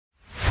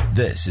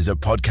This is a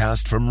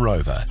podcast from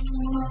Rover.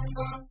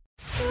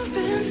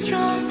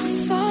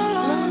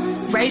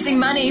 Raising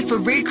money for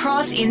Red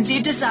Cross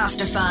NZ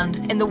Disaster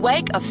Fund in the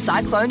wake of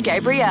Cyclone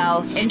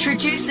Gabrielle.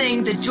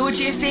 Introducing the George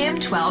FM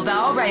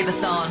 12-hour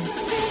Rave-a-thon.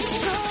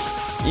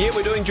 Yeah,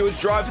 we're doing George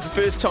Drive for the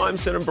first time.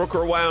 Sid and Brooke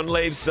are away on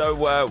leave,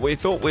 so we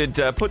thought we'd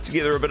put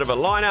together a bit of a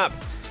lineup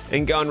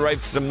and go and rave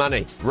some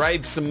money.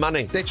 Rave some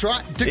money. That's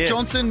right. Dick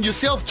Johnson,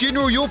 yourself,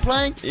 General, you're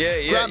playing.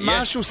 Yeah. Grant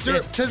Marshall,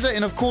 Syrup Tizza,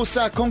 and of course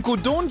Concord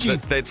Dawnji.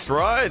 That's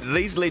right.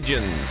 These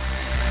legends.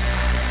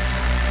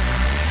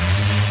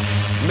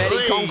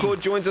 Maddie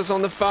Concord joins us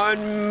on the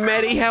phone.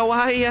 Maddie, how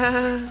are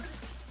you?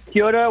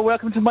 Kia ora,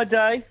 welcome to my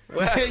day.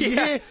 Well,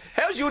 yeah.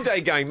 How's your day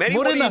going, Maddie?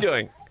 What are you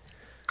doing?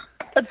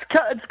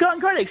 It's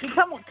going great, actually.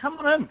 Come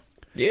on in.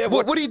 Yeah.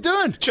 What are you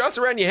doing? Show us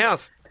around your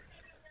house.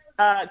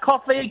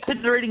 Coffee,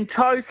 kids are eating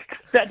toast,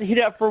 about to head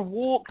out for a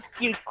walk,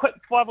 get a quick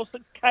 5 or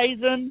 6 Ks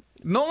in.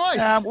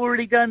 Nice.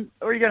 Already done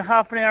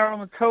half an hour on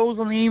the tools,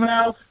 on the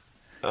emails.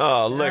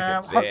 Oh, look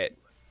at that.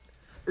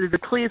 There's a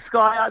clear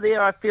sky out there.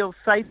 I feel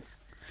safe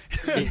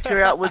to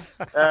venture out with,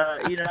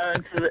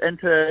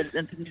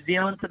 into New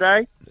Zealand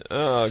today.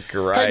 Oh,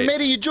 great. Hey,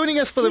 Maddie, you're joining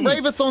us for the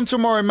Rave-a-thon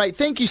tomorrow, mate.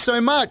 Thank you so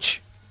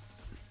much.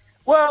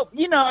 Well,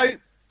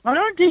 I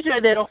don't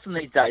DJ that often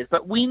these days,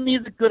 but when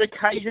there's a good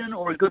occasion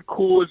or a good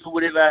cause or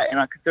whatever, and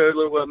I could do a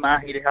little bit of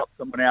mahi to help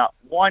someone out,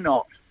 why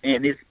not?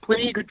 And there's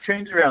plenty of good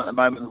tunes around at the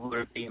moment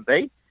with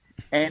B&B,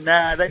 and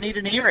they need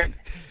an earring,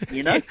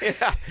 Yeah,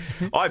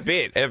 I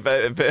bet.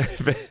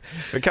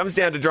 If it comes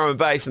down to drum and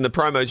bass and the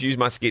promos you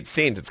must get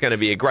sent, it's going to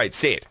be a great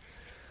set.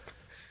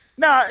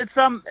 No, it's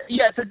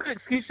it's a good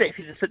excuse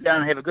actually to sit down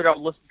and have a good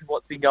old listen to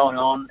what's been going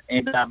on,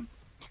 and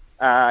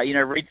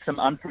read some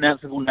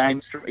unpronounceable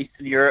names from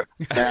Eastern Europe,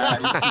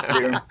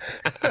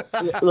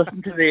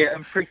 listen to their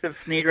impressive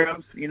snare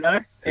drums, and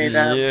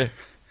get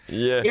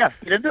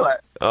into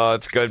it. Oh,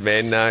 it's good,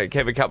 man.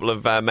 Have a couple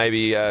of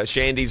maybe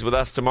shandies with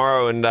us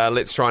tomorrow, and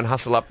let's try and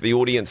hustle up the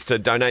audience to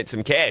donate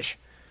some cash.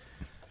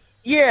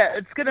 Yeah,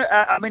 it's gonna.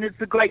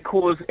 It's a great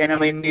cause, and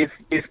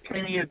there's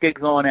plenty of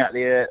gigs on out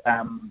there,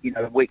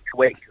 week to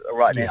week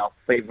right now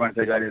for everyone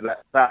to go to.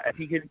 But if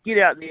you can get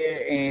out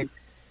there and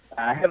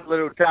have a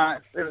little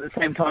dance and at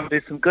the same time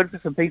do some good for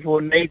some people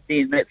in need,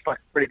 then that's like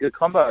a pretty good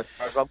combo as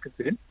far as I'm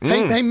concerned.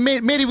 Hey,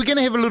 Maddie, we're going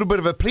to have a little bit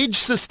of a pledge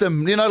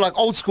system, like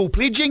old school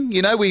pledging.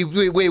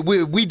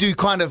 We do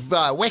kind of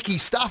wacky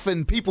stuff,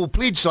 and people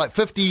pledge like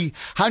 $50,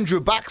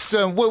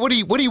 $100. What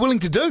are you willing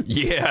to do?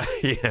 Yeah.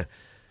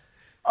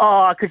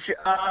 Oh, I could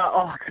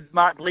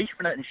Mark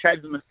Leishman it and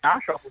shave the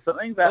moustache off or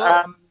something, but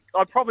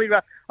I'd probably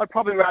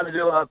rather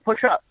do a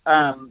push-up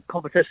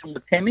competition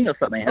with Tammy or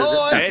something.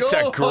 That's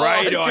a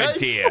great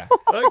idea.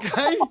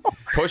 Okay.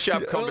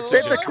 Push-up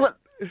competition.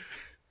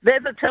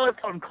 That's a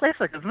telephone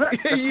classic, isn't it?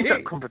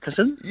 Push-up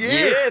competition.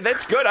 Yeah,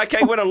 that's good. Okay,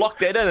 we're going to lock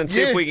that in and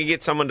see if we can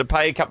get someone to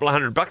pay a couple of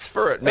 $100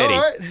 for it, Maddie.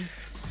 All right.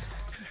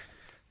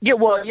 Yeah,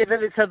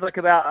 that sounds like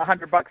about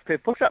 $100 per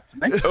push-up to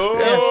me.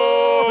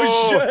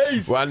 Oh,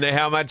 jeez. Wonder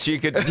how much you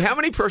could... How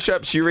many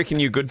push-ups you reckon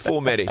you're good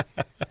for, Maddie?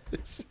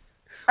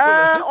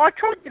 I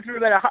try to get through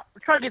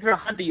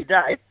 100 a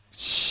day.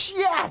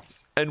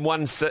 Shit! In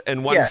one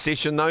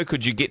session, though,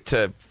 could you get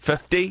to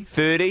 50,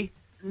 30?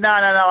 No.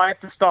 I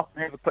have to stop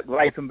and have a quick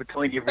vape in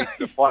between every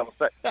 5 or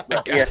 6.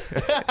 Okay.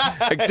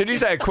 Yeah. Did you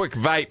say a quick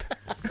vape?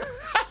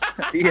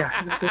 Yeah.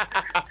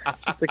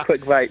 Just a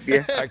quick vape,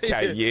 yeah.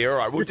 Okay, yeah, all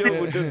right. We'll do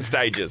it in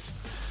stages.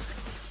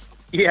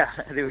 Yeah,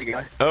 there we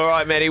go. All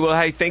right, Maddie. Well,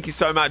 hey, thank you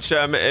so much.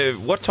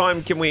 What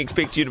time can we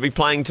expect you to be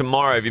playing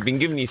tomorrow? Have you been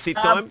given your set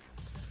time?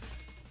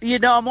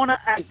 I'm on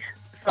at 8.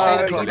 So,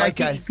 8 o'clock,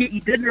 okay. Get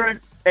your dinner in,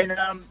 and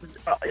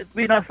it'd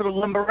be nice little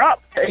limber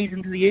up to ease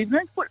into the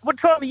evening. What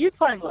time are you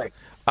playing, Lee?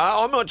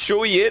 I'm not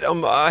sure yet.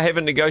 I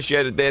haven't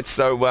negotiated that,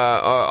 so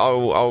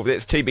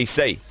that's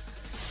TBC.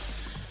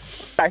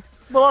 Okay.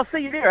 Well, I'll see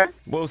you there, eh?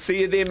 We'll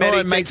see you there, Maddie. All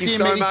right, mate. Thank you See you,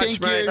 so Maddie. much,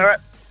 Thank mate. you. All right.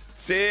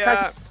 See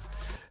ya.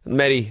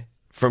 Maddie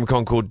from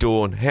Concord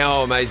Dawn.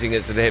 How amazing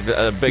is it to have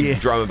a big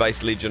drum and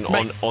bass legend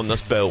on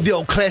this bill? The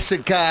old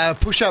classic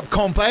push-up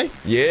comp, eh?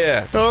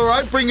 Yeah. All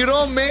right, bring it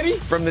on, Maddie.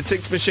 From the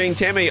Tix Machine,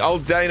 Tammy, I'll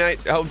donate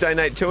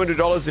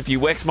 $200 if you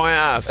wax my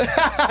ass.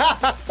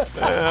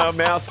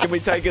 Mouse, can we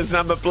take his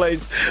number,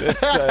 please?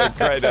 It's a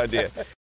great idea.